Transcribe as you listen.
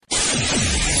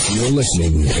You're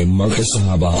listening to Marcus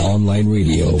Sahaba Online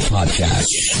Radio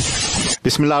Podcast.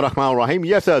 Bismillah ar-Rahman ar-Rahim.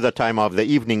 Yes, the time of the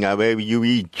evening where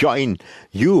we join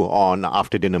you on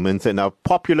After Dinner Mints in a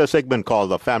popular segment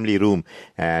called The Family Room.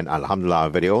 And Alhamdulillah,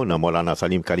 very own Maulana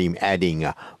Salim Karim adding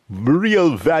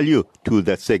real value to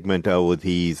that segment with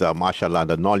his, mashallah,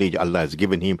 the knowledge Allah has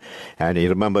given him. And he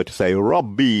remembered to say,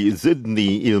 Rabbi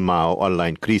Zidni Ilma, Allah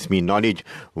increase me knowledge.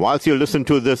 Whilst you listen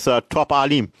to this top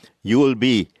alim, you will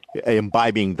be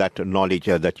imbibing that knowledge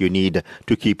that you need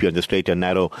to keep you on the straight and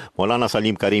narrow. Maulana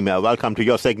Salim Karim, welcome to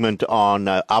your segment on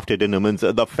After Dinner Mints,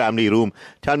 The Family Room.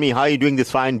 Tell me, how are you doing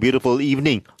this fine, beautiful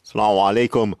evening? Assalamu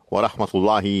alaikum wa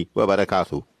rahmatullahi wa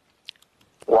barakatuh.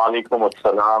 Wa alaikum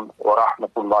assalam wa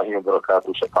rahmatullahi wa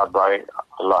barakatuh. Shaafat bhai,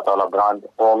 Allah Ta'ala grant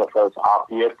all of us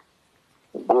afiyat,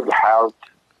 good health.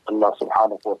 Allah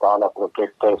subhanahu wa ta'ala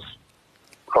protect us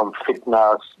from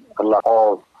fitnas, Allah,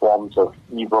 all forms of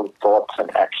evil thoughts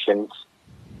and actions.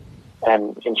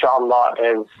 And inshallah,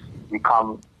 as we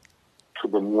come to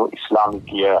the new Islamic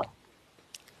year,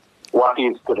 what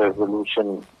is the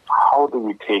resolution? How do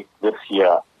we take this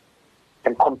year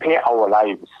and compare our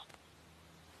lives?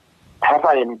 Have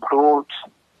I improved?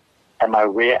 Am I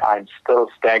where I'm still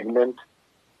stagnant?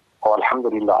 Or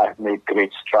alhamdulillah, I've made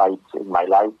great strides in my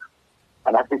life.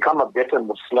 And I've become a better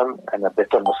Muslim and a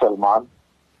better Musliman.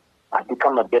 I've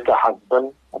become a better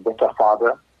husband, a better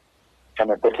father, and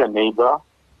a better neighbor,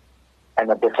 and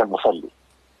a better musalli.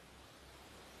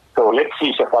 So let's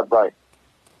see, Shaafat bhai.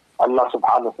 Allah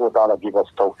subhanahu wa ta'ala give us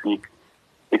tawfiq.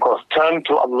 Because turn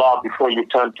to Allah before you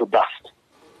turn to dust.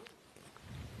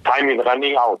 Time is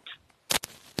running out.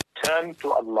 Turn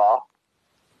to Allah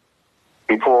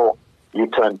before you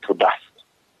turn to dust.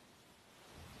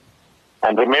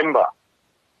 And remember,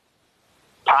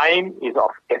 time is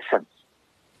of essence.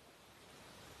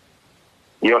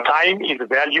 Your time is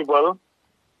valuable.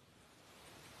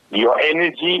 Your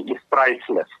energy is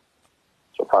priceless.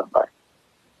 Shaafat bhai.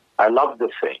 I love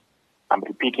this saying. I'm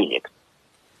repeating it.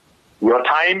 Your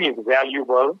time is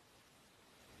valuable.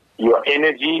 Your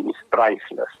energy is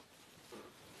priceless.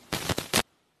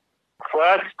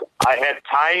 First, I had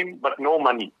time but no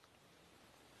money.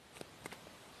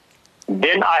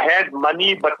 Then I had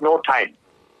money but no time.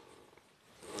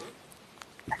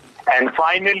 And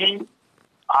finally,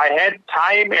 I had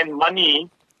time and money,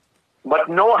 but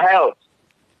no health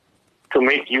to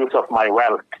make use of my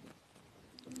wealth.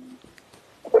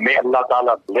 So may Allah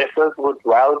Ta'ala bless us with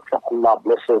wealth, Allah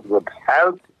bless us with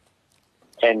health,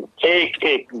 and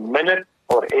ek minute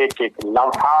or ek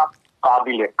lamha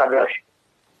qabil qadr.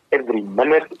 Every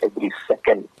minute, every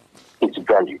second is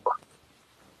valuable.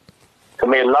 So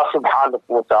may Allah Subhanahu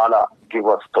wa Ta'ala give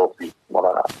us tawfiq,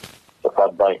 Maulana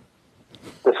Shaafat bhai.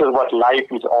 This is what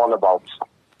life is all about.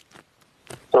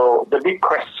 So the big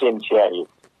question here is,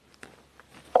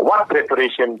 what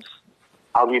preparations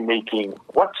are we making?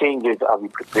 What changes are we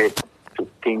prepared to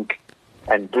think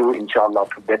and do, inshallah,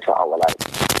 to better our lives?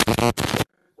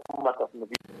 Ummah of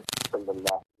Nabi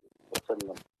sallallahu alaihi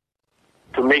wasallam,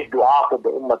 to make dua for the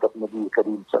Ummah of Nabi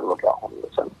Karim sallallahu alaihi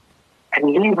wasallam, and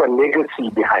leave a legacy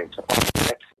behind.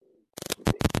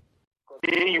 The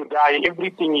day you die,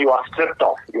 everything you are stripped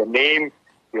of, your name,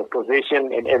 your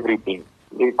possession, and everything.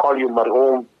 They call you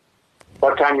marhum.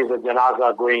 What time is the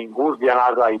janaza going? Whose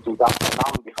janaza it is?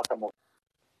 Naam bhi khatam ho.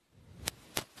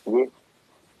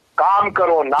 Kaam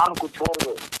karo, naam ko chhod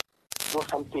do. Do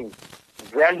something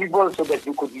valuable so that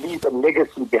you could leave a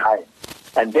legacy behind.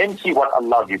 And then see what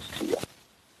Allah gives to you.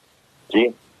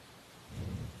 See?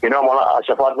 You know,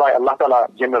 Shaafat bhai, Allah Ta'ala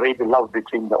generated love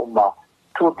between the ummah.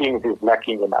 Two things is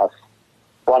lacking in us.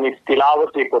 One is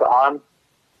tilawat-e-Quran.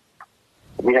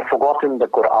 We have forgotten the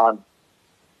Quran.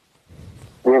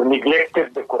 We have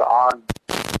neglected the Quran,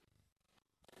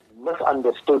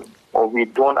 misunderstood, or we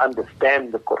don't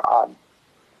understand the Quran.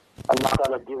 Allah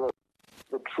Ta'ala give us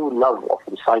the true love of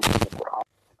reciting the Quran,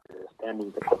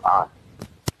 understanding the Quran.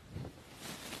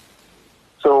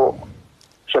 So,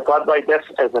 Shaafat bhai, that's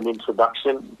as an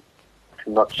introduction.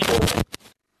 I'm not sure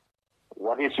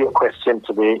what is your question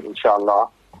today, inshallah.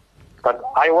 But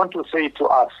I want to say to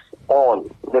us, all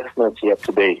listeners here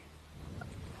today,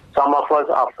 some of us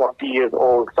are 40 years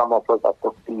old, some of us are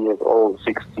 50 years old,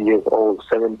 60 years old,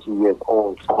 70 years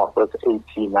old, some of us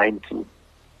 80, 90.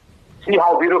 See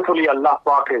how beautifully Allah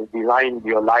Pak has designed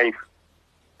your life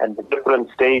and the different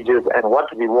stages and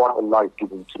what reward Allah is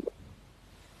giving to you.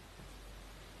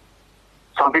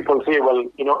 Some people say, well,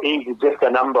 you know, age is just a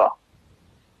number.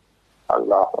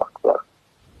 Allahu Akbar.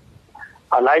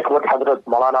 I like what Hazrat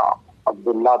Maulana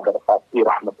Abdullah Darfati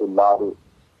Rahmatullah,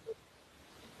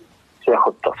 Shaykh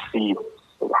al-Tafsir,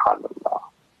 Subhanallah.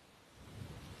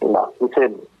 He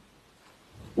said,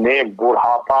 named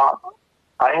Burhapa.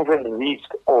 I haven't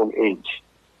reached old age.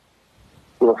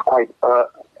 He was quite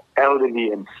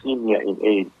elderly and senior in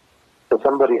age. So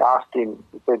somebody asked him,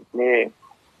 he said, "Ne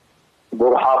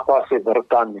Burhapa se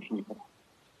darta nahi hai."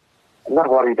 I'm not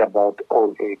worried about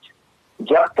old age.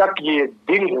 Jab tak ye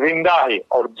dil zinda hai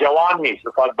aur jawan hai,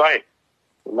 Shaafat bhai,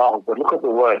 Allah, but look at the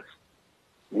words.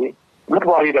 I'm not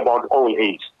worried about old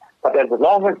age. But as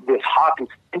long as this heart is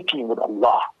sticking with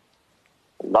Allah,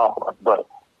 Allahu Akbar,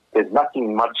 there's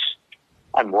nothing much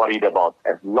I'm worried about.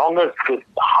 As long as this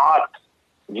heart,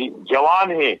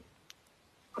 jawan hai,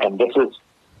 and this is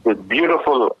this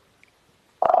beautiful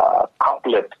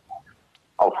couplet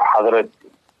of Hazrat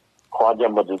Khwaja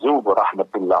Majzoob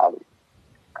Rahmatullah alayhi.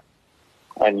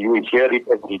 And you will hear it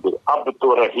every day. Ab to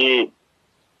rahe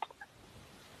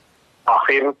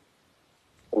akhir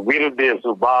wirde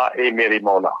zuba e meri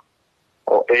Mawla,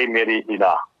 or e meri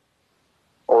Ilah.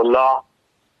 O Allah,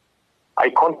 I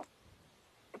control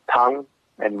my tongue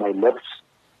and my lips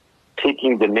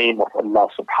taking the name of Allah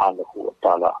subhanahu wa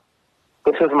ta'ala.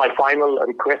 This is my final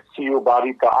request to you,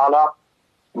 Bari Ta'ala,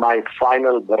 my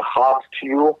final darkhast to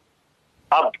you.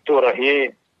 Ab to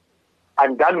rahe,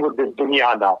 I'm done with this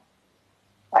dunya now.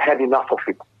 I had enough of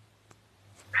it.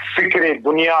 Fikre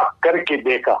dunya karke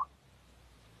dekha.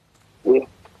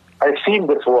 I've seen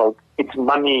this world. It's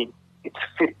money, it's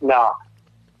fitna,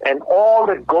 and all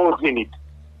that goes in it.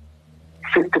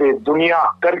 Fikre dunya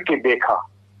karke dekha.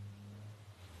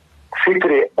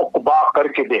 Fikre uqba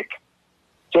karke dekh.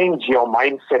 Change your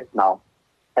mindset now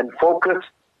and focus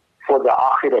for the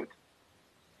akhirat.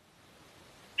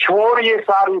 Chhod ye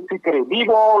sari fikre. Leave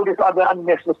all these other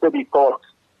unnecessary thoughts.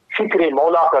 Fikre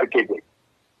Mawla karke dekh.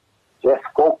 Just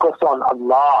focus on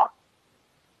Allah.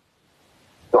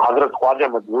 So Hazrat Khwaja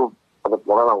Majzoob, Hazrat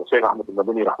Maulana Hussain Ahmad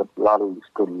al-Madani Rahmatullah alayhi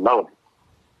used to love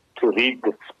to read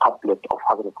this couplet of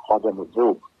Hazrat Khwaja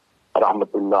Majzoob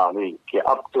Rahmatullah alayhi. Ki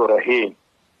ab to rahe.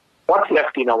 What's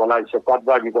left in our lives?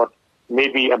 Shaafat, we got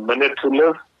maybe a minute to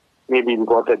live, maybe we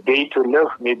got a day to live,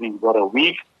 maybe we got a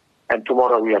week, and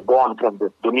tomorrow we are gone from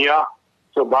this dunya.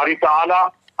 So Bari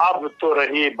Ta'ala, ab to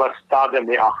rahe bas taade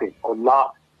me akhir.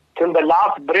 Allah, till the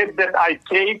last breath that I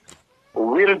take,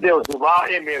 wirde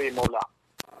zuba-e mere Mawla.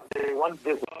 I want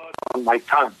this on my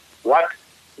tongue. What?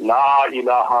 La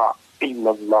ilaha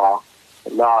illallah.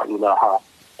 La ilaha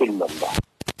illallah.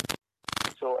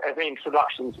 So as an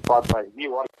introduction, we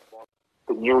want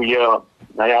the new year,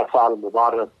 Naya Saal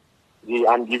Mubarak. Ji,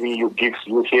 I'm giving you gifts,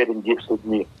 you sharing gifts with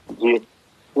me. Ji,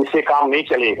 इससे काम नहीं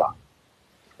चलेगा.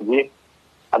 जी,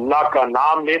 अल्लाह का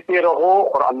नाम लेते रहो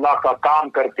और अल्लाह का काम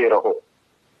करते रहो.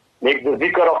 Make the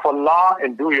zikr of Allah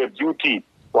and do your duty,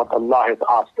 what Allah has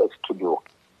asked us to do.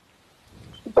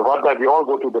 So what that we all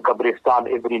go to the Qabristan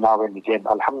every now and again,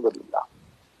 alhamdulillah.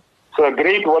 So a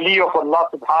great wali of Allah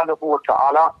subhanahu wa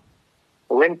ta'ala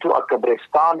went to a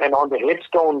Qabristan, and on the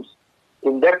headstones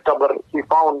in that qabr, he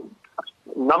found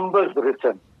numbers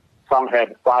written. Some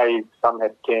had 5, some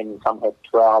had 10, some had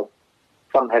 12,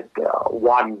 some had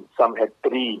 1, some had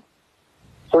 3.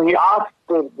 So he asked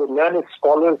the learned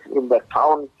scholars in the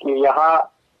town,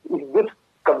 is this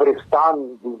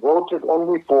Qabristan devoted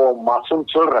only for Masoom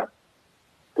children?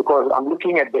 Because I'm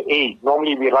looking at the age.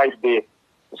 Normally we write the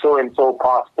so-and-so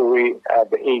passed away at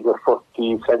the age of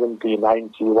 40, 70,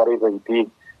 90, whatever it is.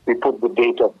 We put the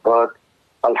date of birth,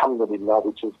 alhamdulillah,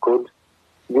 which is good.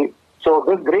 So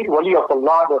this great wali of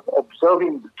Allah was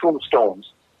observing the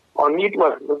tombstones. On it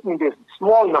was looking at these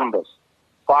small numbers,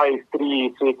 5,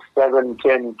 3, 6, 7,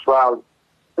 10, 12.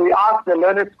 So he asked the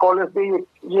learned scholars,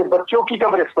 ye bachcho ki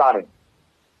qabristan hai?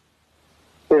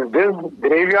 Is this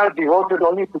graveyard devoted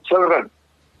only to children?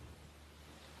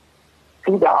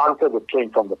 See the answer that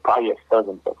came from the pious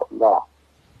servants of Allah.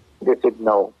 They said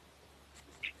no.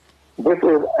 This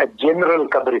is a general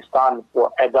qabristan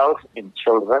for adults and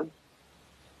children.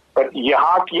 But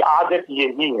yaha ki aadat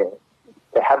yehi hai.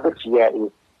 The habit here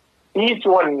is each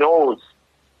one knows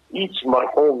each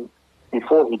marhum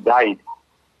before he died.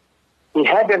 He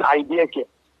had an idea that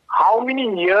how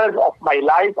many years of my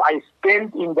life I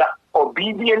spent in the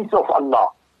obedience of Allah.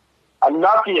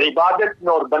 Allah ki ibadat mein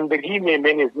aur bandagi mein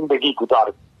maine zindagi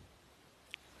guzari.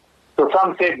 So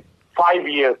some said 5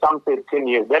 years, some said 10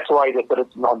 years. That's why that's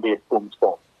written on their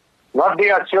tombstone. Not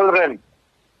their children.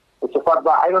 It's a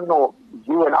fatwa. I don't know,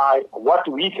 you and I, what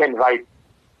we can write.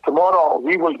 Tomorrow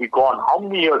we will be gone. How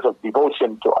many years of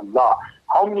devotion to Allah?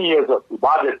 How many years of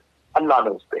ibadat? Allah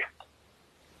knows best.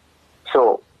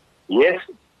 So, yes,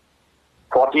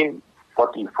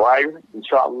 1445,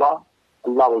 inshallah,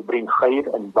 Allah will bring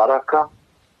khair and barakah.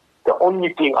 The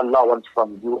only thing Allah wants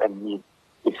from you and me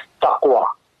is taqwa,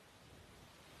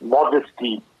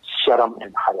 modesty, sharam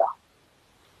and haya.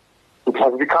 It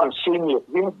has become shameless.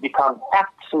 We have become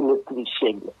absolutely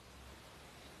shameless.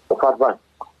 Because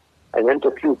I went to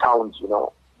a few towns,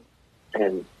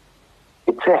 and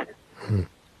it's sad.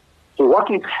 So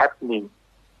what is happening?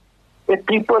 That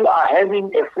people are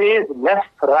having affairs left,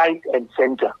 right, and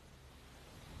center.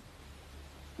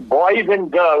 Boys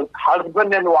and girls,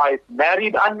 husband and wife,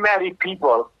 married, unmarried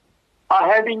people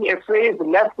are having affairs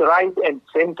left, right, and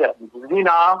center.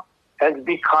 Zina has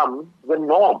become the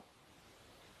norm.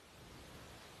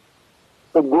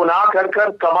 तो गुनाह कर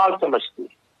कर कमाल समझती,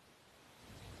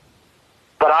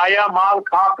 पराया माल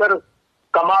खाकर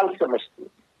कमाल समझती.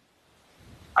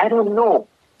 I don't know.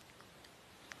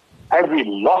 Have we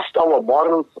lost our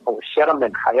morals, our sharam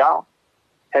and haya?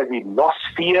 Have we lost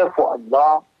fear for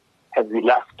Allah? Have we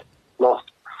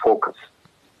lost focus?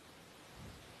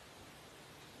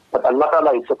 But Allah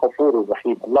Ta'ala is a Ghafoor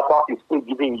Rahim. Allah Ta'ala is still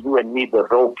giving you and me the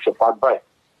rope, Shaafat bhai.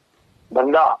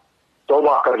 Banda,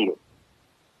 tawbah kar lo.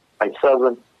 My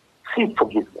servant, seek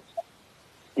forgiveness.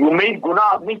 You made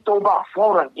guna, make tawbah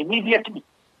fawran, immediately.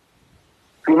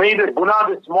 If you made a guna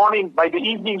this morning, by the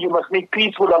evening you must make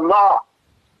peace with Allah.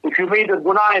 If you made a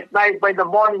guna at night, by the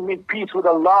morning make peace with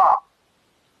Allah.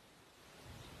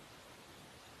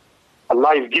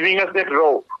 Allah is giving us that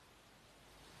rope.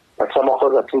 But some of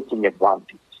us are taking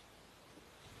advantage.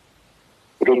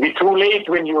 It will be too late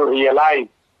when you realize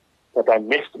that I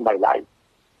missed my life.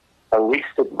 I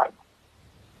wasted my life.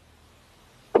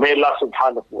 So may Allah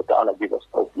subhanahu wa ta'ala give us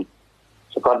tawfiq.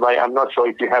 So God, I'm not sure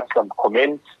if you have some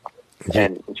comments,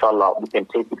 and inshallah we can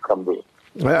take it from there.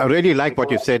 Well, I really like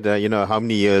what you said, how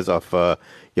many years of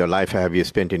your life have you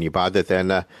spent in Ibadat,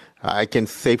 and I can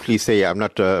safely say, I'm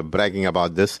not bragging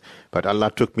about this, but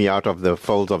Allah took me out of the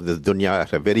folds of this dunya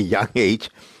at a very young age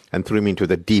and threw me into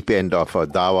the deep end of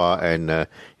dawah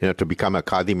and, to become a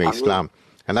Qadim Islam.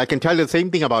 And I can tell you the same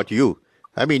thing about you.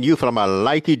 I mean, you from a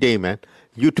lighty day, man,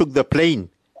 you took the plane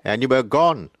and you were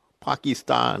gone.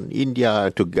 Pakistan,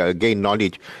 India, to gain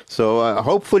knowledge. So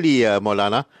hopefully,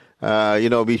 Maulana,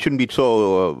 we shouldn't be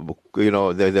so,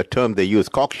 there's a term they use,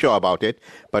 cocksure about it,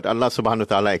 but Allah subhanahu wa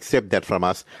ta'ala accept that from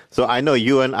us. So I know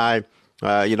you and I,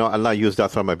 Allah used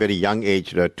us from a very young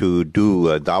age to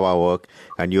do dawah work,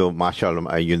 and you,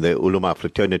 mashallah, you in the ulama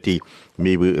fraternity,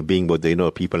 me being with,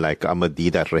 people like Ahmad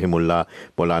Didat, Rahimullah,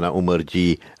 Maulana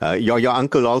Umarji, your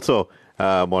uncle also,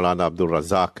 Maulana Abdul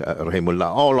Razak, Rahimullah,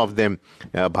 all of them,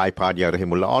 Bhai Padia,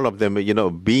 Rahimullah, all of them,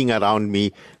 being around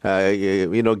me,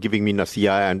 giving me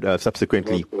nasiyah, and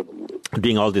subsequently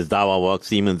doing all this dawah work,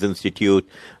 Siemens Institute,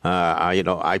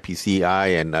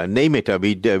 IPCI, and name it,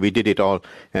 we did it all.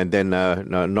 And then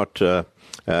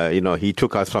he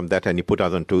took us from that and he put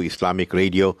us onto Islamic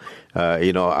radio,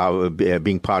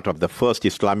 being part of the first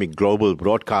Islamic global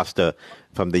broadcaster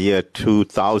from the year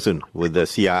 2000 with the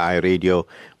CII radio,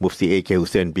 Mufti A.K.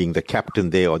 Hussain being the captain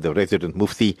there, or the resident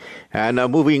Mufti. And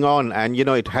moving on, and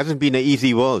it hasn't been an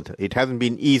easy world. It hasn't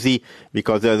been easy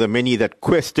because there are many that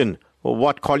question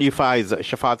what qualifies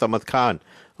Shaafat Ahmad Khan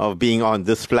of being on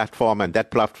this platform and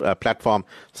that platform.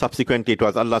 Subsequently, it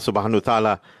was Allah subhanahu wa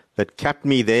ta'ala that kept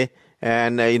me there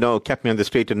and, kept me on the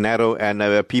straight and narrow,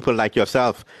 and people like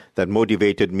yourself that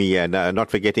motivated me, and not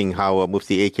forgetting how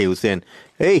Mufti A.K. Hussain,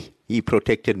 he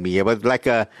protected me. It was like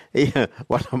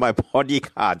one of my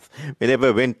bodyguards.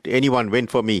 Whenever anyone went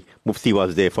for me, Mufti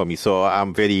was there for me. So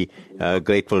I'm very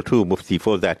grateful to Mufti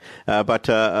for that. But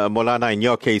Maulana, in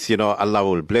your case, Allah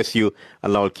will bless you.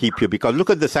 Allah will keep you. Because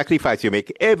look at the sacrifice you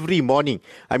make every morning.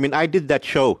 I mean, I did that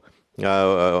show,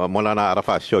 Maulana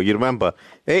Arafat's show. You remember?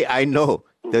 I know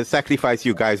the sacrifice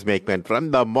you guys make, man,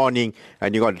 from the morning,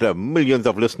 and you got millions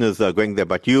of listeners going there.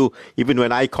 But you, even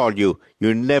when I call you,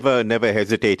 you never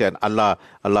hesitate, and Allah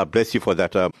bless you for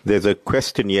that. There's a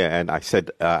question here, and I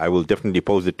said I will definitely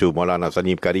pose it to Maulana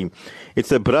Salim Karim.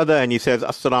 It's a brother, and he says,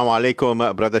 Assalamu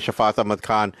alaikum, Brother Shaafat Ahmad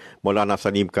Khan, Maulana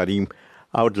Salim Karim.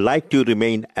 I would like to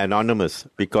remain anonymous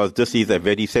because this is a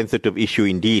very sensitive issue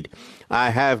indeed. I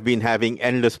have been having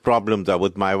endless problems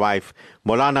with my wife.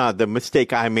 Maulana, the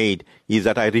mistake I made is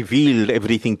that I revealed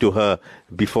everything to her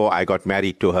before I got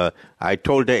married to her. I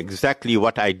told her exactly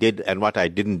what I did and what I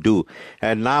didn't do.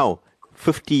 And now,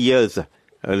 50 years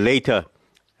later,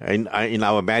 in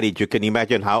our marriage, you can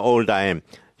imagine how old I am.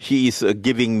 She is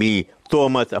giving me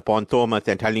tuhmat upon tuhmat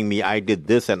and telling me I did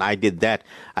this and I did that.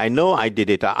 I know I did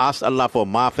it. I asked Allah for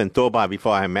maaf and tawbah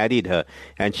before I married her,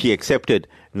 and she accepted.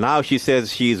 Now she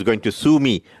says she is going to sue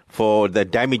me for the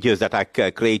damages that I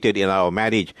created in our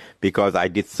marriage because I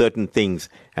did certain things.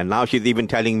 And now she's even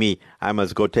telling me I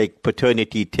must go take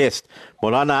paternity test.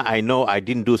 Maulana, I know I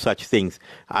didn't do such things.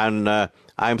 And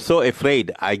I'm so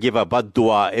afraid. I give a bad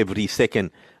dua every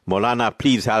second. Maulana,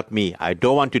 please help me. I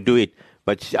don't want to do it,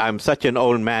 but I'm such an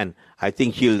old man, I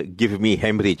think she'll give me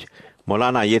hemorrhage.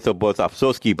 Maulana, ye to bahut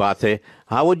afsos ki baat hai.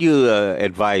 How would you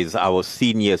advise our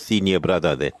senior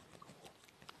brother there?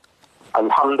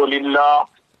 Alhamdulillah.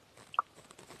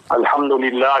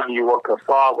 Alhamdulillahi wa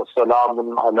kafa wa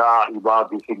salamun ala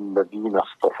ibadihi alladhina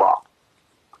istafa.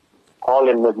 قال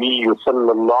النبي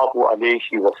صلى الله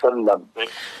عليه وسلم.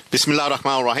 Bismillah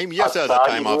ar-Rahman ar-Rahim. Yes, sir, the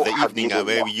time of the evening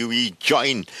where we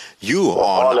join you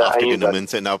on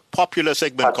Afternoons in a popular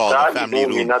segment called The Family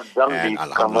Room. And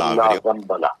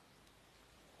Alhamdulillah.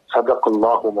 صدق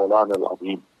الله مولانا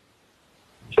العظيم.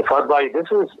 Shaafat bhai, this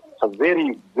is a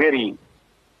very, very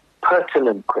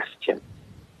pertinent question.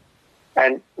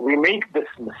 And we make this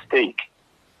mistake.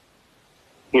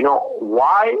 You know,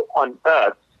 why on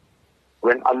earth,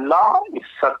 when Allah is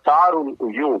Satarul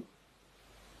Uyub,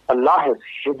 Allah has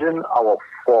hidden our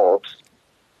faults.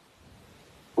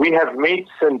 We have made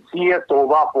sincere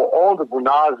tawbah for all the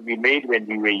gunas we made when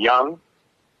we were young,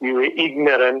 we were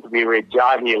ignorant, we were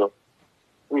jahil.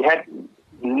 We had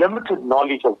limited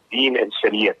knowledge of deen and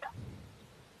shariat.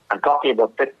 I'm talking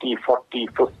about 30, 40,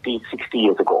 50, 60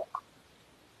 years ago.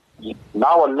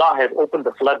 Now Allah has opened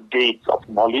the floodgates of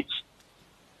knowledge,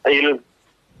 ilm,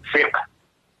 fiqh,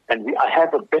 and I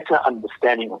have a better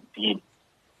understanding of deen.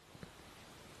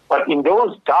 But in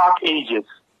those dark ages,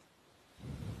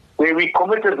 where we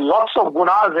committed lots of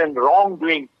gunas and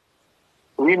wrongdoing,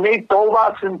 we made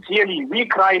tawbah sincerely. We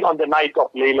cried on the night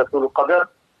of Laylatul Qadr,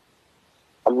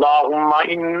 Allahumma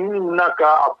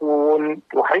innaka afoon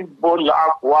tuhibbul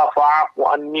afwa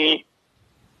fa'afu anni.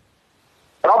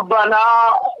 ربنا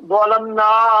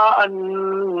ظلمنا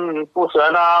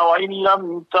أنفسنا وإن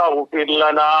لم تغفر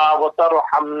لنا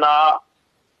وترحمنا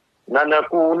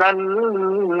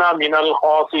لنكونن من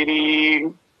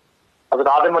الخاسرين. Hazrat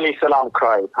Adam alayhi salam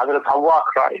cried. Hazrat Hawa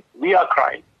cried. We are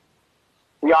crying.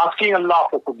 We are asking Allah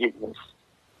for forgiveness.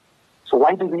 So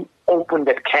why do we open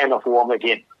that can of worm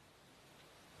again?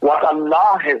 What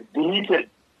Allah has deleted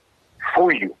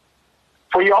for you,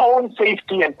 for your own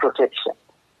safety and protection.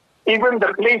 Even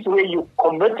the place where you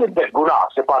committed the guna,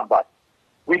 Shaafat bhai,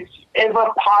 whichever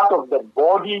part of the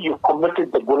body you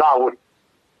committed the guna with,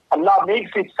 Allah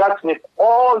makes it such that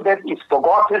all that is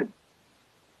forgotten.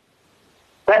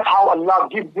 That's how Allah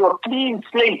gives you a clean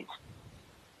slate.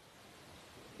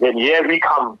 Then here we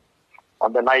come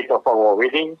on the night of our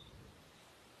weddings.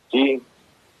 See,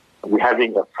 we're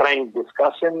having a frank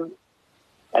discussion,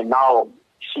 and now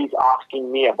she's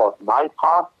asking me about my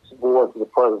past. Who was the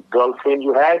first girlfriend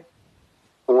you had?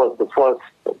 Who was the first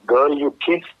girl you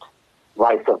kissed?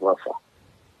 Vice versa.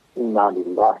 Inna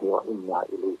lillahi wa inna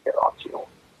ilayhi raji'un.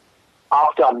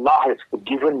 After Allah has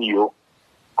forgiven you,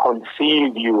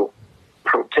 concealed you,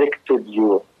 protected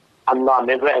you, Allah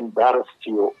never embarrassed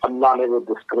you, Allah never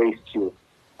disgraced you,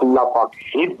 Allah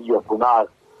hid your gunas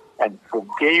and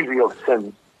forgave your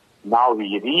sins, now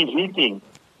we're reheating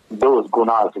those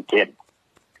gunas again.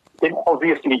 Then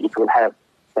obviously it will have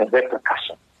a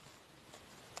repercussion.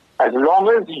 As long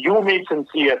as you made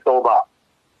sincere tawbah,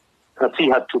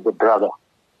 nasihat to the brother.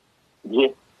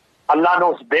 Yes, Allah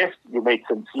knows best. You made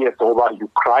sincere tawbah, you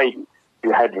cried,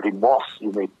 you had remorse,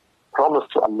 you made promise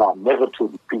to Allah never to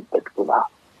repeat that guna.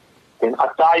 Then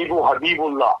Ataibu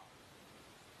Habibullah,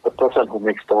 the person who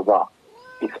makes tawbah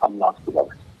is Allah's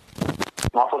beloved.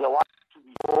 Now for the one to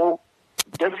be so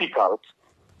difficult,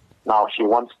 now she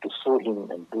wants to sue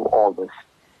him and do all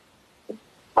this.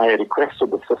 My request to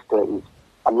the sister is,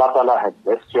 Allah Ta'ala had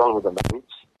blessed you all with a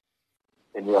marriage.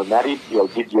 When you are married, you all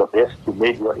did your best, you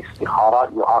made your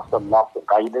istikhara, you asked Allah for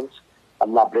guidance.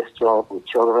 Allah blessed you all with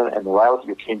children and wealth,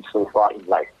 you came so far in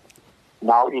life.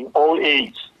 Now in old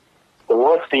age, the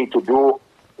worst thing to do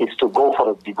is to go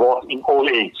for a divorce in old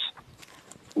age.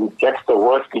 That's the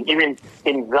worst thing. Even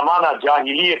in Zamana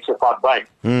Jahiliyyat, Shaafat bhai,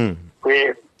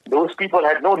 where those people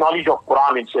had no knowledge of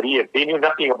Quran and Sharia, they knew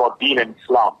nothing about Deen and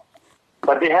Islam.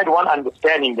 But they had one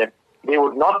understanding that they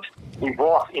would not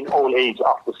divorce in old age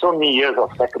after so many years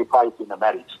of sacrifice in a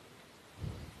marriage.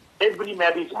 Every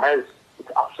marriage has its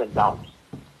ups and downs.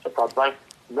 Shaafat bhai,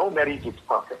 no marriage is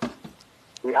perfect.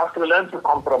 We have to learn to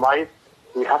compromise,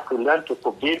 we have to learn to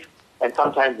forgive, and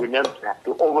sometimes we have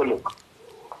to overlook.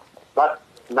 But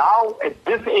now, at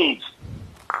this age,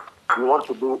 we want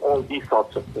to do all these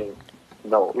sorts of things.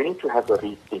 No, we need to have a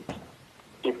rethink.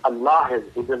 If Allah has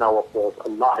hidden our faults,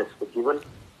 Allah has forgiven,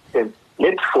 then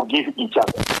let's forgive each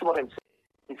other. That's what I'm saying.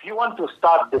 If you want to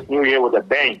start this new year with a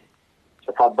bang,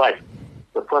 Shaafat bhai,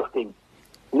 the first thing,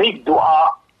 make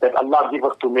dua that Allah give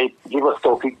us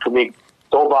tawfiq to make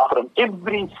tawbah from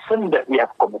every sin that we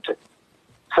have committed.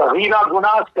 Saghira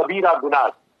gunas, kabira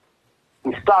gunas.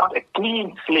 We start a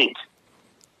clean slate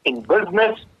in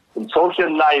business, in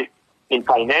social life, in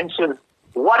financial,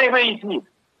 whatever it is,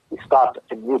 we start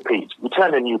a new page. We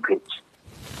turn a new page.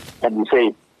 And we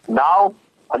say, now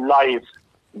Allah is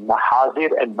Mahazir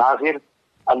and Nazir.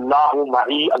 Allahu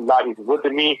Ma'i, Allah is with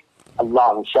me.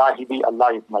 Allahu Shahidi,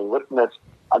 Allah is my witness.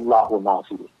 Allahu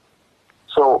Nazir.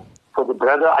 So, for the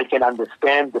brother, I can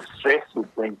understand the stress he's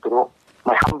going through.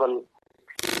 My humble,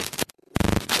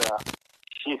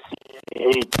 she's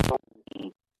age,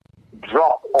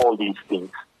 drop all these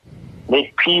things.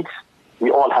 Make peace.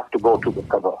 We all have to go to the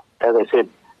cover. As I said,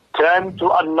 turn to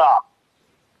Allah.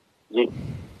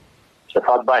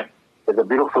 Shaafat bhai, there's a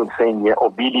beautiful saying here,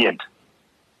 obedient.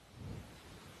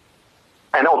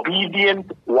 An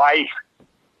obedient wife.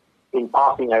 In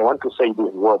passing, I want to say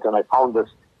these words, and I found this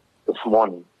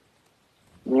morning.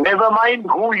 Never mind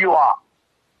who you are,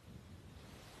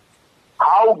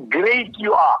 how great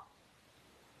you are,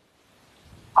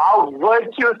 how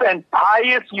virtuous and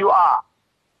pious you are.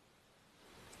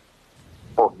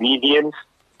 Obedience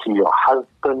to your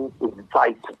husband is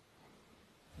vital.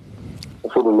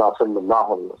 Rasulullah sallallahu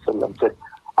alaihi wasallam said,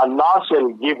 Allah shall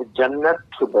give Jannat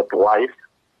to that wife.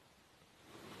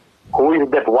 Who is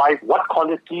that wife? What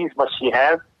qualities must she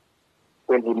have?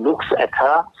 When he looks at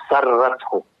her,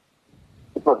 sarrathu.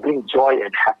 It must bring joy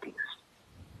and happiness.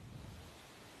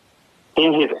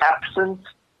 In his absence,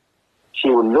 she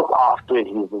will look after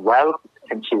his wealth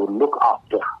and she will look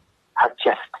after her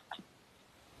chastity.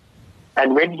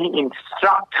 And when he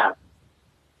instructs her,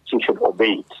 she should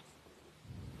obey it.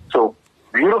 So,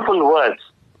 beautiful words.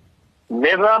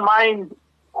 Never mind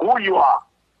who you are.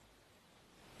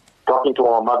 Talking to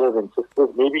our mothers and sisters,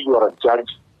 maybe you are a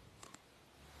judge,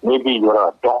 maybe you are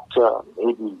a doctor,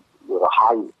 maybe you are a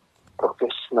high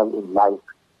professional in life.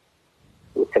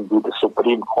 You can be the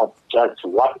Supreme Court judge,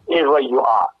 whatever you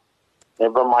are.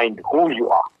 Never mind who you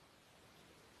are.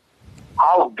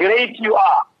 How great you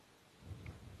are.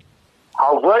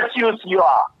 How virtuous you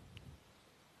are.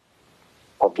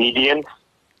 Obedience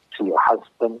to your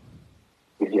husband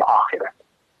is your akhirat.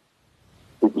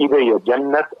 It's either your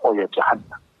Jannat or your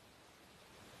Jahannam.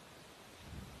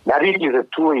 Marriage is a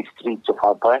two-way street,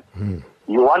 Shaafat bhai.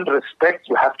 You want respect,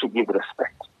 you have to give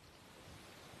respect.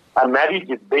 A marriage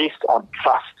is based on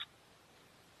trust.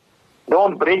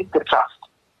 Don't break the trust.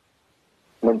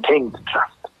 Maintain the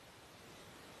trust.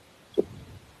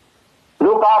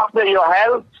 Look after your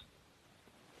health.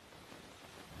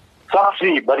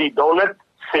 Sabsi bari daulat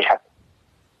sehat.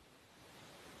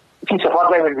 See, Shaafat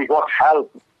bhai, when we got health,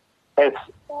 as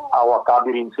our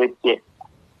Kabirin said,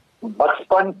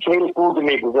 बचपन खेल कूद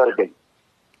में गुजर गई.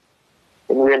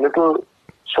 When we were little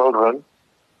children,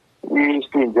 we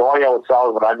used to enjoy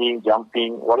ourselves running,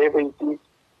 jumping, whatever it is.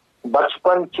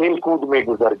 बचपन खेल कूद में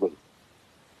गुजर गई.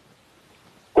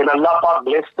 Then Allah Pak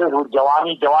blessed us with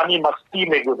jawani masti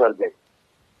में गुजर गई.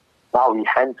 Now we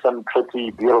handsome,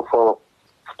 pretty, beautiful,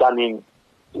 stunning.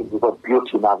 We got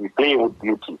beauty now. We play with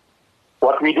beauty.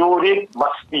 What we do with it,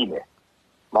 masti में.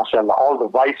 MashaAllah, all the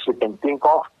wives you can think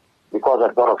of. Because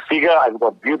I've got a figure, I've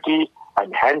got beauty,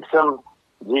 I'm handsome,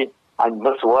 I'm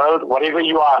Miss World, whatever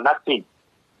you are, nothing.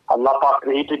 Allah Pak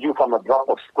created you from a drop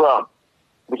of sperm,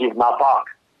 which is napak.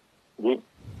 In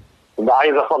the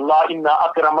eyes of Allah, inna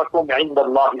akramakum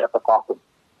indallahi ataqakum.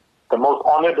 The most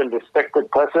honored and respected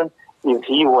person is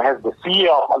he who has the fear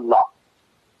of Allah.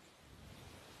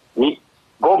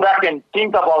 Go back and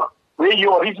think about where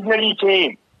you originally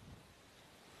came.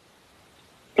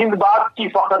 किस बात की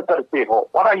फख्र करते हो?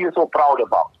 What are you so proud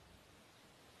about?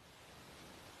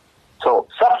 So,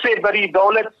 सबसे बड़ी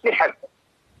दौलत सेहत.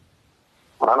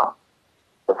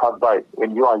 Shaafat bhai,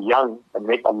 when you are young and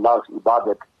make Allah's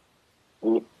ibadat,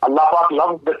 Allah Pak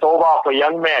loves the tawbah of a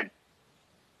young man.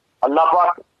 Allah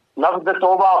Pak loves the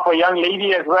tawbah of a young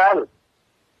lady as well.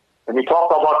 When we talk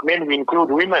about men, we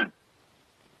include women.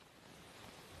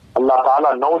 Allah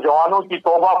Ta'ala नौजवानों की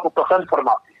तौबा को पसंद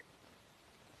फरमाते.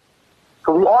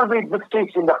 So we all made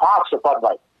mistakes in the past, Shaafat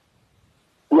bhai.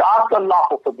 We ask Allah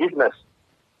for forgiveness.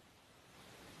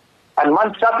 And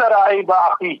man satara aiba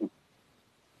akhihi,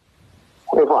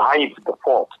 whoever hides the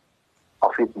fault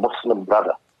of his Muslim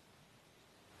brother,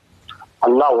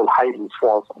 Allah will hide his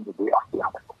faults on the day of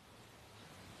Qiyamah.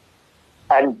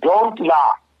 And don't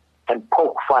laugh and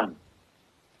poke fun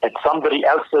at somebody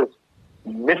else's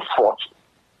misfortune.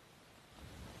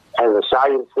 As the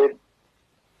Shair said,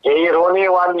 हे रोने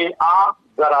वाली आँख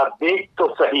जरा देख तो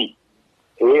सही.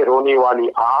 हे रोने वाली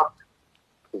आँख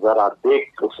जरा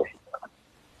देख तो सही.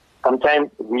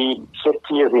 Sometimes we shed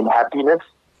tears in happiness,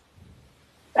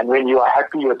 and when you are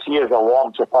happy, your tears are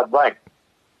warm, Shaafat bhai.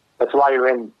 That's why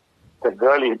when the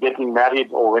girl is getting married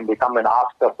or when they come and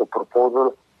ask her for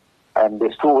proposal, and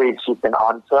there's two ways she can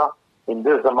answer. In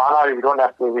this zamana, we don't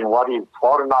have to even worry.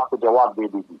 Foreign after jawab de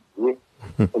di.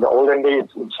 In the olden days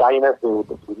in China, they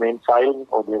would remain silent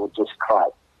or they would just cry.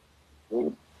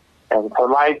 And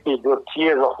फरमाए कि जो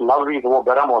tears of love is वो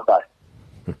गर्म होता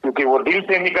है क्योंकि वो दिल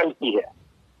से निकलती है.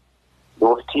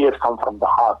 Those tears come from the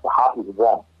heart. The heart is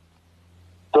warm.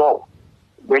 So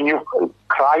when you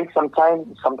cry sometimes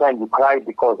you cry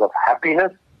because of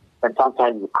happiness and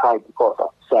sometimes you cry because of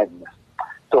sadness.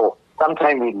 So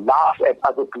sometimes we laugh at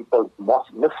other people's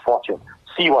misfortune.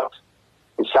 See what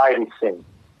the shair is saying.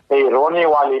 Hey, रोने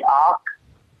वाले आँख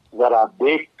जरा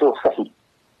देख तो सही.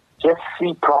 Just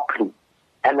see properly.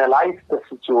 Analyze the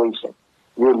situation.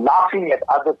 You're laughing at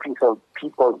other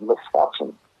people's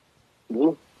misfortune.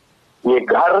 ये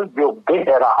घर जो बह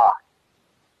रहा,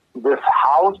 this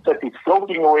house that is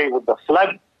floating away with the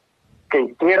flood,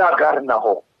 कहीं तेरा घर न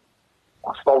हो.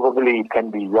 Probably it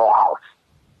can be your house.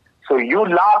 So you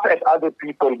laugh at other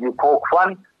people, you poke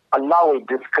fun, Allah will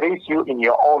disgrace you in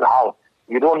your own house.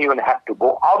 You don't even have to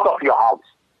go out of your house.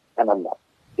 And Allah,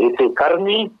 they say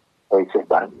karni, they say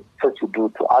barni. Such you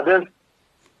do to others,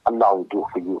 Allah will do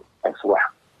for you as well.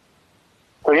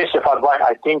 So yes, Shaafat bhai,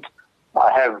 I think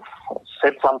I have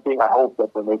said something, I hope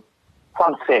that will make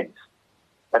some sense.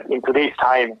 That in today's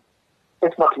time,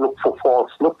 let's not look for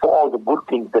faults, look for all the good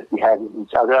things that we have in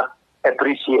each other,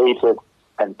 appreciate it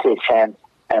and take hands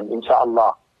and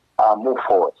inshallah move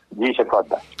forward.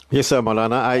 Yes, sir,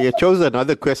 Maulana. I chose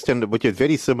another question which is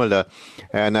very similar.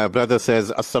 And brother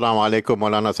says, Assalamu alaikum,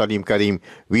 Maulana Salim Karim.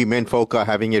 We men folk are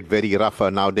having it very rough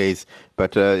nowadays,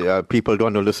 but people don't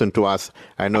want to listen to us.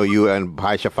 I know you and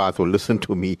Bhai Shaafat will listen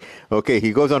to me. Okay,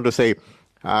 he goes on to say,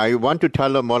 I want to tell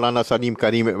Maulana Salim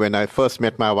Karim, when I first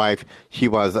met my wife, she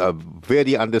was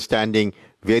very understanding,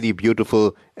 very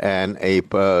beautiful, and a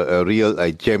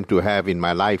real gem to have in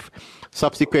my life.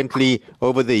 Subsequently,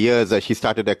 over the years, she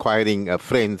started acquiring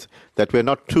friends that were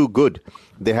not too good.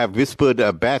 They have whispered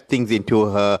bad things into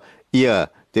her ear.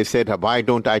 They said, why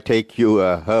don't I take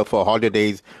her for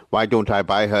holidays? Why don't I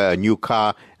buy her a new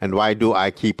car? And why do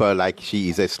I keep her like she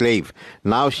is a slave?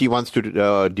 Now she wants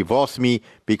to divorce me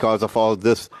because of all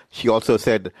this. She also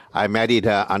said I married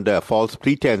her under a false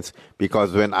pretense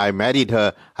because when I married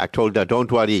her, I told her,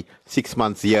 don't worry, 6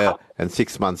 months here and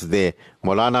 6 months there.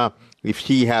 Maulana, if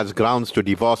she has grounds to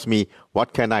divorce me,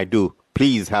 what can I do?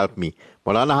 Please help me.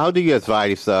 Maulana, how do you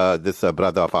advise this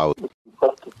brother of ours?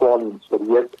 First of all, in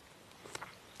Sharia,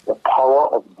 the power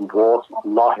of divorce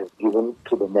Allah has given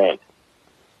to the man.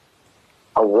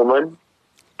 A woman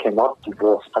cannot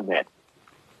divorce a man.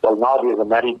 So now there's a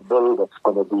marriage bill that's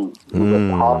going to be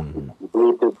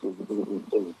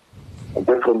debated in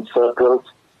different circles.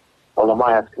 Ulama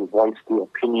has to voice the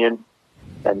opinion,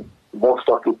 and most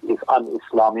of it is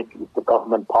un-Islamic. If the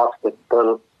government passed that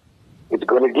bill, it's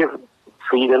going to give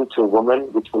freedom to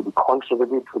women, which will be contrary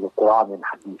to the Quran and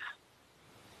Hadith.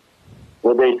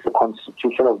 Whether it's the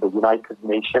Constitution of the United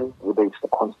Nations, whether it's the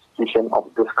Constitution of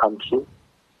this country,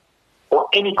 or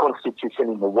any constitution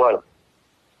in the world,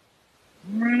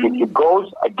 if it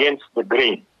goes against the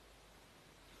grain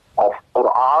of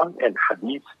Quran and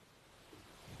Hadith,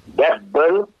 that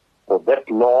bill or that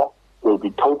law will be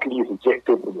totally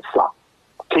rejected in Islam.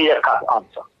 Clear-cut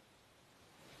answer.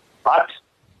 But,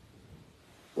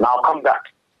 now come back.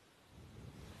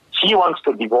 She wants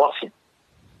to divorce him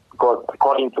because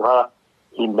according to her,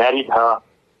 he married her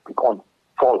on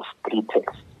false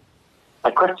pretext.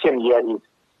 My question here is,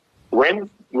 when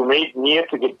you made near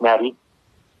to get married,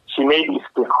 she made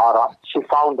istikhara, she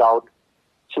found out,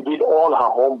 she did all her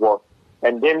homework,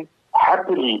 and then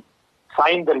happily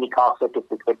signed the nikah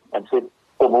certificate and said,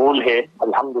 Qabul hai,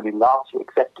 alhamdulillah, she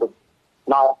accepted.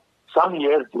 Now, some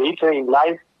years later in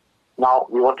life, now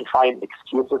we want to find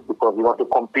excuses because we want to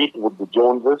compete with the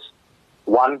Joneses.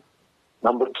 One.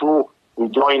 Number two, we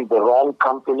joined the wrong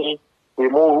company. We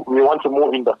want to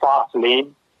move in the fast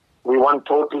lane. We want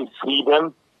total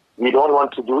freedom. We don't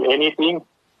want to do anything.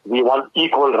 We want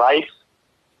equal rights.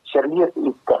 Sharia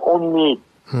is the only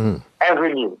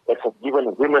avenue that has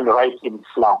given women rights in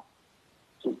Islam.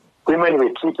 Women were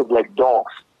treated like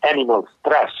dogs, animals,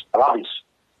 trash, rubbish.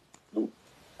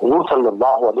 Rasul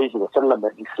sallallahu alayhi wa sallam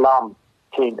and Islam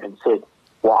came and said,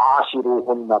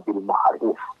 وَعَاشِرُوهُنَّ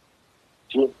بِالْمَعْرُوفِ.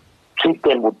 Treat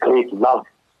them with great love.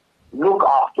 Look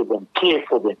after them, care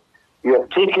for them. You have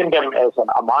taken them as an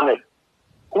amanat.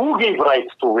 Who gave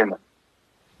rights to women?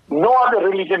 No other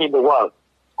religion in the world.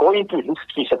 Go into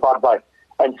history, Shaafat bhai,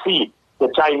 and see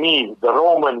the Chinese, the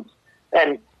Romans,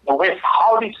 and the West,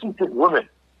 how they treated women.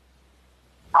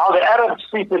 How the Arabs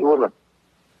treated women.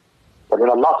 But when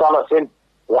Allah Ta'ala sent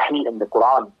Wahi in the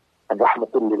Quran and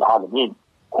Rahmatul lil Alameen,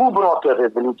 who brought a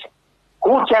revolution?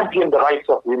 Who championed the rights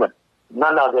of women?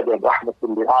 none other than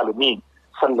Rahmatul lil Alameen,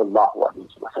 sallallahu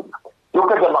alayhi wa sallam.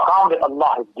 Look at the maqam that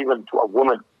Allah has given to a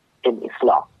woman in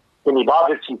Islam. In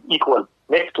ibadat, she's equal,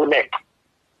 neck to neck.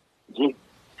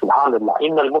 Subhanallah.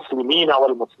 Inna al-muslimina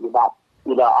wal-muslimat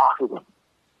ila akhirah.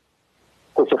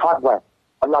 So Shaafat bhai,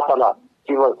 Allah Ta'ala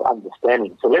give us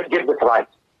understanding. So let's get this right.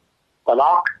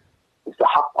 Talaq is the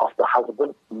haqq of the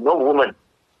husband. No woman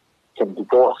can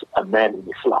divorce a man in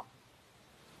Islam.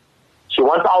 She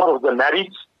wants out of the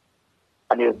marriage,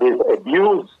 and if there's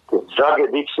abuse, there's drug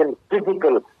addiction,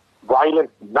 physical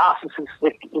violence,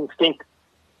 narcissistic instinct,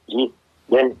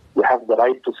 then you have the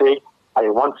right to say, I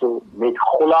want to make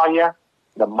khulaya,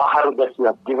 the mahar that you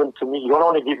have given to me. You don't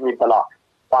want to give me talaq.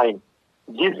 Fine.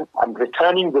 I'm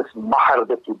returning this mahar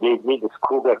that you gave me, this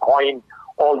Kruger coin,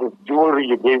 all this jewelry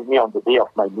you gave me on the day of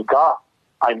my nikah.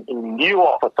 I'm in lieu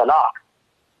of a talaq.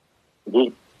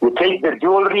 You take the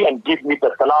jewelry and give me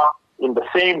the talaq in the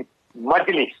same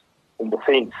majlis, in the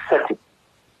same setting.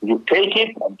 You take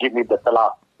it and give me the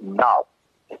talaq now.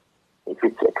 If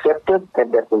it's accepted,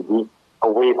 then that will be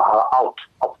a wave her out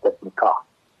of that nikah.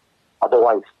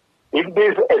 Otherwise, if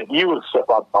there's abuse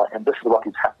about that, and this is what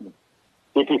is happening,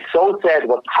 it is so sad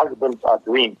what husbands are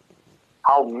doing,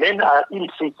 how men are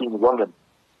ill-treating women.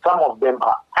 Some of them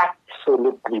are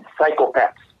absolutely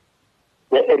psychopaths.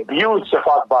 They abuse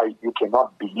Shaafat bhai, you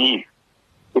cannot believe.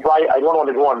 If I don't want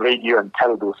to go on radio and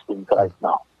tell those things right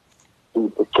now.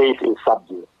 The case is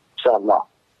subjugated, inshallah,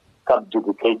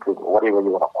 subjugated, or whatever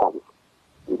you want to call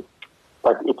it.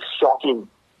 But it's shocking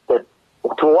that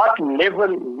to what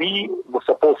level we were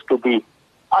supposed to be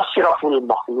ashraful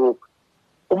makhluq,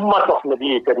 ummat of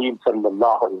Nabi Karim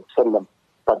sallallahu alayhi wa sallam,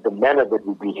 but the manner that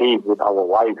we behave with our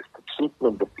wives, the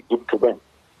treatment that we give to them,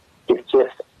 is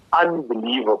just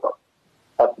unbelievable.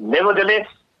 But nevertheless,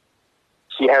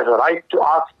 she has a right to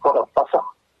ask for a fasakh,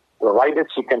 provided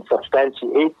she can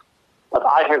substantiate. But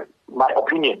I have my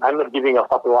opinion. I'm not giving a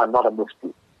fatwa, I'm not a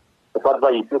mufti. But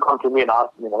if you come to me and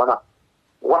ask me,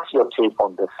 what's your take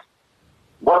on this?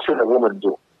 What should a woman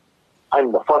do?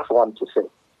 I'm the first one to say,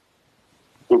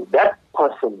 if that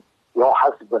person, your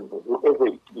husband, whoever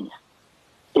it is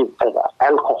an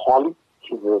alcoholic,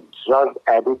 he's a drug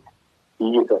addict,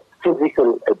 he is a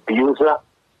physical abuser,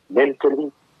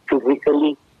 mentally,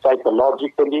 physically,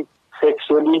 psychologically,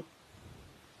 sexually,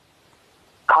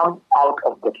 come out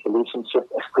of that relationship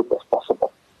as quick as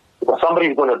possible. Because somebody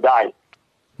is going to die.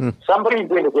 Somebody is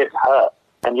going to get hurt.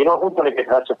 And you know who's going to get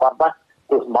hurt, Shaafat bhai?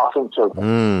 Those masoom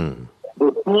children.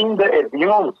 They're seeing the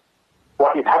abuse,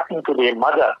 what is happening to their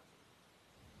mother.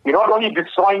 You're not only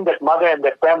destroying that mother and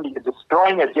that family, you're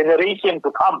destroying a generation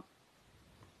to come.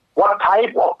 What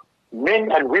type of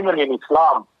men and women in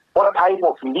Islam, what type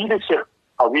of leadership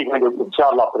are we going to,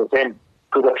 inshallah, present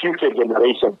to the future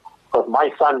generation? Because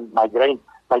my son, my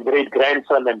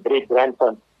great-grandson and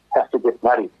great-grandson have to get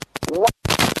married.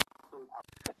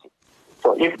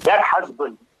 So if that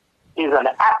husband is an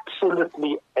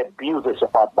absolutely abuser,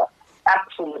 Shaafat bhai,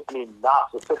 absolutely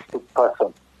narcissistic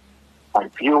person, my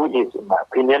view is, in my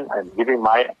opinion, I'm giving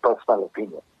my personal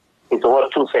opinion, it's over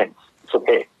 2 cents. It's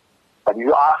okay. But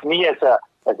you ask me as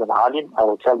an alim, I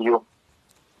will tell you,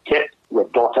 get your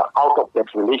daughter out of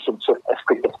that relationship as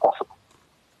quick as possible.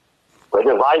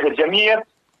 Whether by the Jamiyat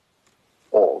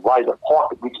or by the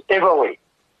court, whichever way.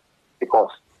 Because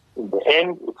in the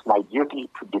end, it's my duty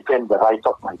to defend the rights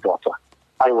of my daughter.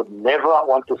 I would never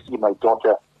want to see my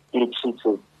daughter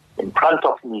ill-treated in front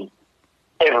of me,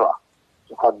 ever.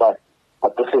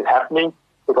 But this is happening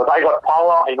because I got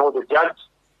power, I know the judge,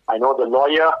 I know the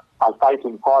lawyer, I'll fight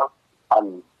in court,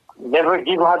 I'll never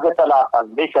give her the talaq, I'll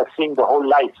make her sing the whole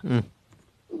life.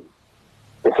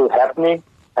 This is happening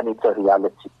and it's a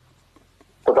reality.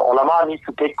 So the ulama need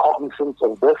to take cognizance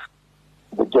of this.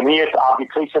 The Jamiyat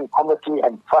Arbitration Committee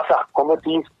and Fasakh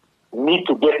committees need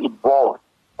to get involved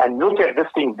and look at this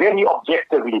thing very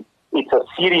objectively. It's a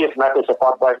serious matter,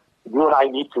 Shaafat bhai. You and I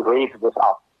need to raise this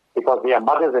up because there are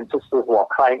mothers and sisters who are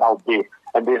crying out there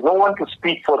and there's no one to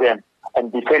speak for them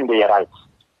and defend their rights.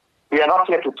 We are not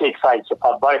here to take sides,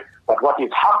 Shaafat bhai, but what is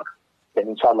haq, then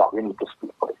inshallah we need to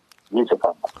speak for it.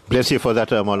 Bless you for that,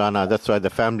 Maulana. That's why the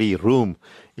family room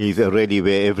is really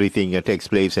where everything takes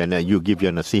place and you give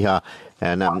your nasiha.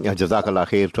 And Jazakallah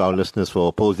khair to our listeners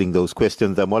for posing those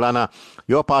questions. Maulana,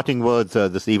 your parting words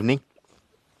this evening?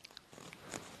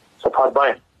 Shaafat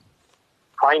bhai,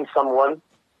 find someone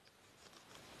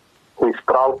who is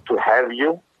proud to have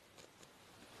you,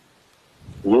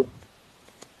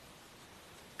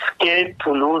 scared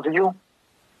to lose you,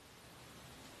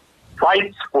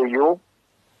 fights for you,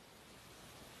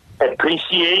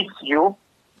 appreciates you,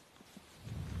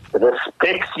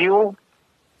 respects you,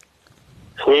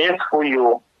 cares for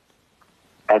you,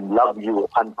 and love you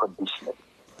unconditionally.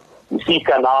 इसी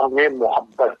का नाम है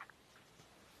मोहब्बत.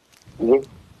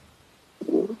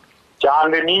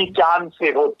 चांदनी चांद से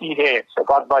होती है.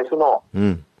 शफात भाई सुनो.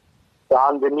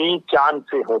 चांदनी चांद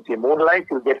से होती है. Moonlight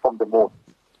you get from the moon.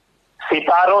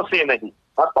 सितारों से नहीं,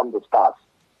 not from the stars.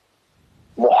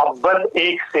 मोहब्बत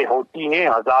एक से होती है,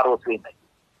 हजारों से नहीं.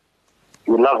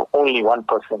 You love only one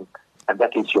person, and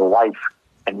that is your wife,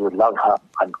 and you love her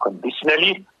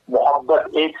unconditionally.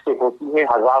 मोहब्बत एक से होती है,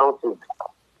 हजारों से नहीं.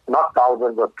 Not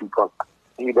thousands of people.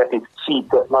 That is cheap,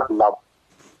 that's not love.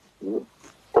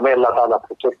 So may Allah Ta'ala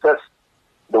protect us.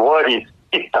 The word is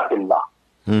ittaqillah.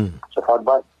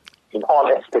 So in all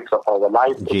aspects of our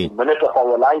life, every minute of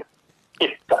our life,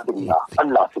 ittaqillah.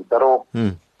 Allah se daro,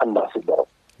 Allah se daro.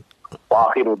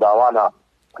 Wa akhiru dawana,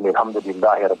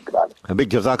 alhamdulillahi rabbil alamin. A big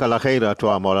jazakallah khair to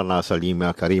our Maulana Salim,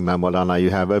 Karim, Maulana. You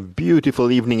have a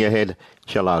beautiful evening ahead.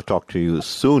 Inshallah, I'll talk to you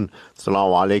soon.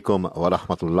 Assalamu alaikum wa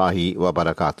rahmatullahi wa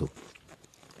barakatuh.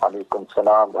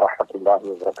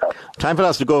 Time for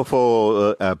us to go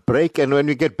for a break, and when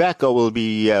we get back, we'll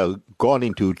be gone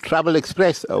into Travel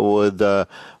Express with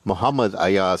Muhammad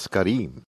Ayaz Karim.